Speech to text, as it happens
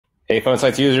Hey,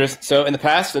 PhoneSites users. So in the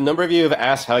past, a number of you have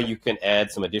asked how you can add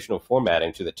some additional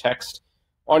formatting to the text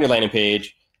on your landing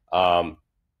page. In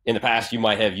the past, you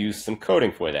might have used some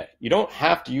coding for that. You don't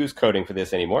have to use coding for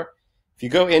this anymore. If you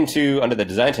go under the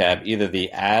Design tab, either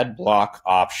the Add Block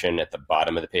option at the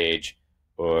bottom of the page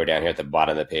or down here at the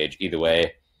bottom of the page, either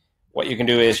way, what you can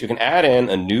do is you can add in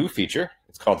a new feature.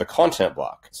 It's called the Content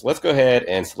Block. So let's go ahead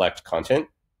and select Content.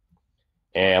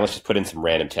 And let's just put in some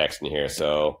random text in here.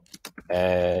 So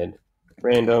add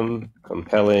random,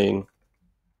 compelling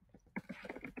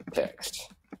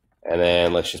text. And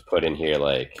then let's just put in here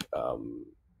like, I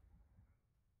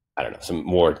don't know, some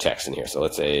more text in here. So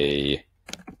let's say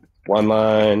 1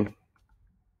 line,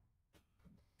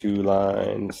 2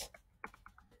 lines,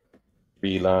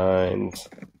 3 lines.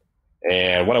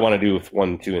 And what I want to do with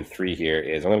 1, 2, and 3 here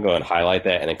is I'm going to go and highlight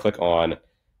that and then click on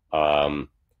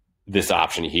this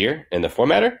option here in the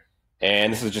formatter.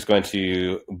 And this is just going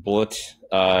to bullet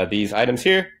these items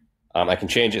here. I can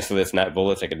change it so that it's not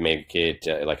bullets. I could make it,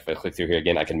 like if I click through here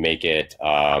again, I can make it,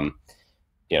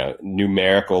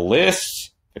 numerical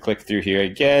list. If I click through here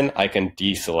again, I can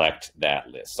deselect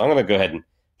that list. So I'm going to go ahead and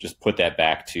just put that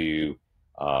back to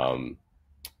a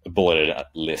bulleted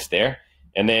list there.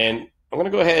 And then I'm going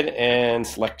to go ahead and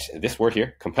select this word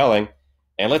here, compelling.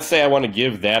 And let's say I want to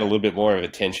give that a little bit more of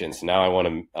attention. So now I want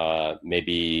to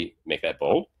maybe make that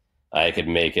bold. I could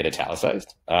make it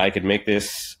italicized. I could make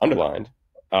this underlined.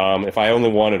 If I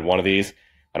only wanted one of these,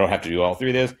 I don't have to do all 3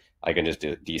 of those. I can just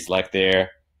deselect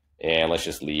there. And let's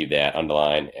just leave that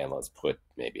underlined. And let's put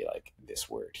maybe like this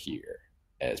word here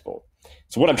as bold.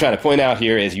 So what I'm trying to point out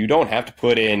here is you don't have to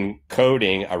put in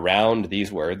coding around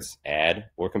these words, add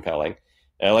or compelling,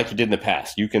 like you did in the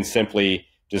past. You can simply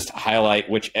just highlight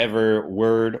whichever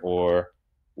word or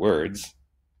words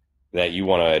that you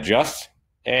want to adjust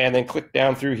and then click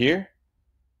down through here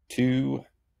to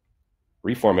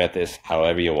reformat this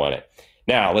however you want it.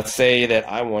 Now, let's say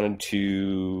that I wanted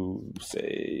to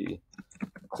say,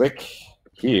 click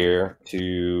here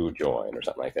to join or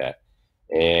something like that.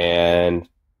 And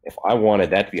if I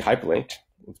wanted that to be hyperlinked,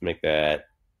 let's make that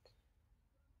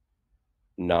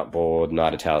not bold,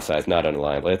 not italicized, not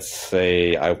underlined. Let's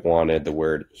say I wanted the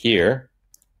word here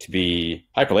to be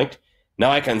hyperlinked. Now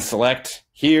I can select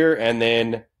here and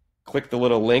then click the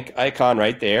little link icon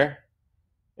right there.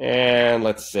 And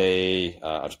let's say,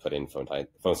 I'll just put in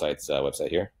PhoneSites website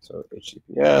here. So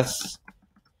HTTPS,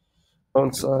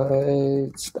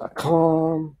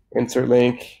 PhoneSites.com, insert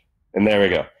link, and there we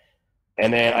go.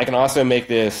 And then I can also make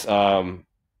this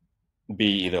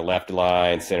be either left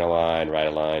aligned, center aligned, right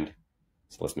aligned.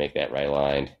 So let's make that right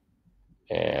aligned.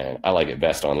 And I like it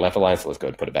best on left aligned, so let's go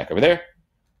ahead and put it back over there.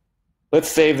 Let's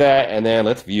save that, and then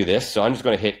let's view this. So I'm just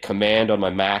going to hit Command on my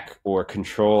Mac or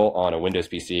Control on a Windows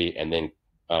PC, and then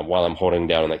while I'm holding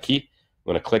down on that key, I'm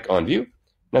going to click on View. And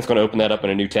that's going to open that up in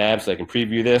a new tab so I can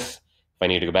preview this. If I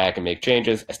need to go back and make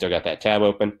changes, I still got that tab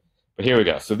open. But here we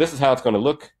go. So this is how it's going to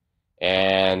look.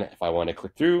 And if I want to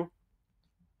click through,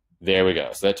 there we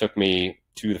go. So that took me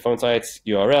to the PhoneSites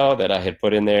URL that I had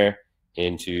put in there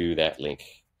into that link.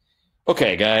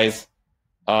 Okay, guys.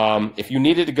 If you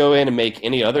needed to go in and make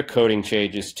any other coding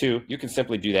changes too, you can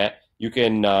simply do that. You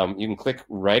can click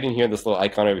right in here, this little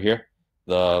icon over here,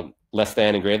 the less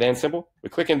than and greater than symbol. We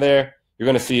click in there, you're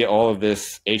going to see all of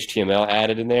this HTML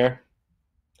added in there.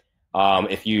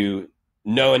 If you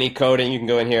know any coding, you can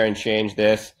go in here and change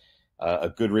this. A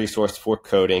good resource for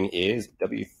coding is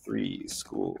W3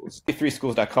 Schools.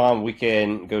 W3schools.com. We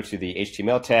can go to the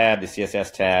HTML tab, the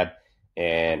CSS tab,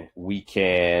 and we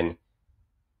can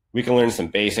learn some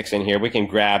basics in here. We can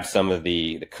grab some of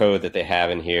the code that they have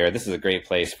in here. This is a great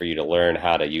place for you to learn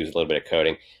how to use a little bit of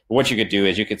coding. But what you could do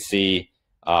is you could see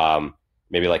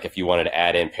maybe like if you wanted to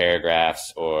add in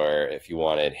paragraphs or if you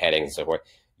wanted headings and so forth,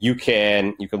 you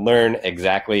can learn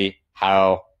exactly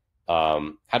how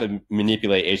to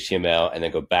manipulate HTML and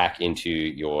then go back into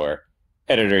your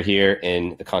editor here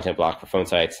in the content block for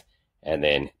PhoneSites and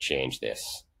then change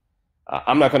this.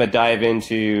 I'm not going to dive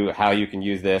into how you can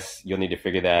use this. You'll need to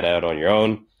figure that out on your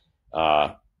own.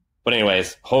 But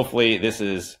anyways, hopefully this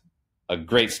is a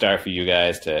great start for you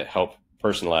guys to help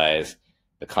personalize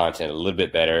the content a little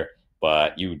bit better,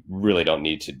 but you really don't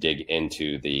need to dig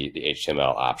into the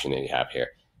HTML option that you have here.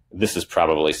 This is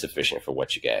probably sufficient for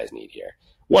what you guys need here.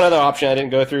 One other option I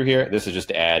didn't go through here, this is just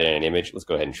to add in an image. Let's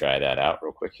go ahead and try that out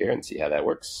real quick here and see how that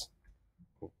works.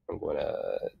 I'm going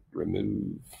to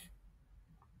remove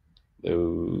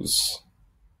those.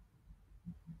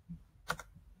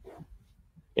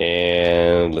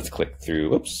 And let's click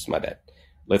through, oops, my bad.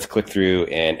 Let's click through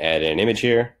and add an image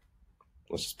here.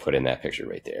 Let's just put in that picture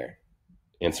right there.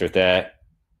 Insert that.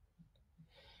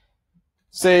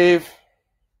 Save.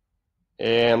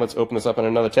 And let's open this up in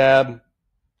another tab.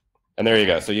 And there you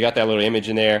go. So you got that little image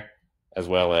in there, as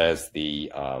well as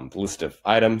the list of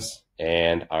items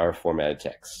and our formatted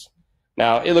text.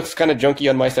 Now, it looks kind of junky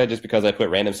on my side just because I put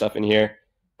random stuff in here,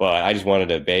 but I just wanted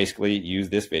to basically use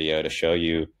this video to show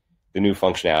you the new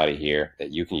functionality here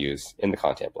that you can use in the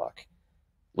content block.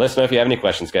 Let us know if you have any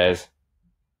questions, guys.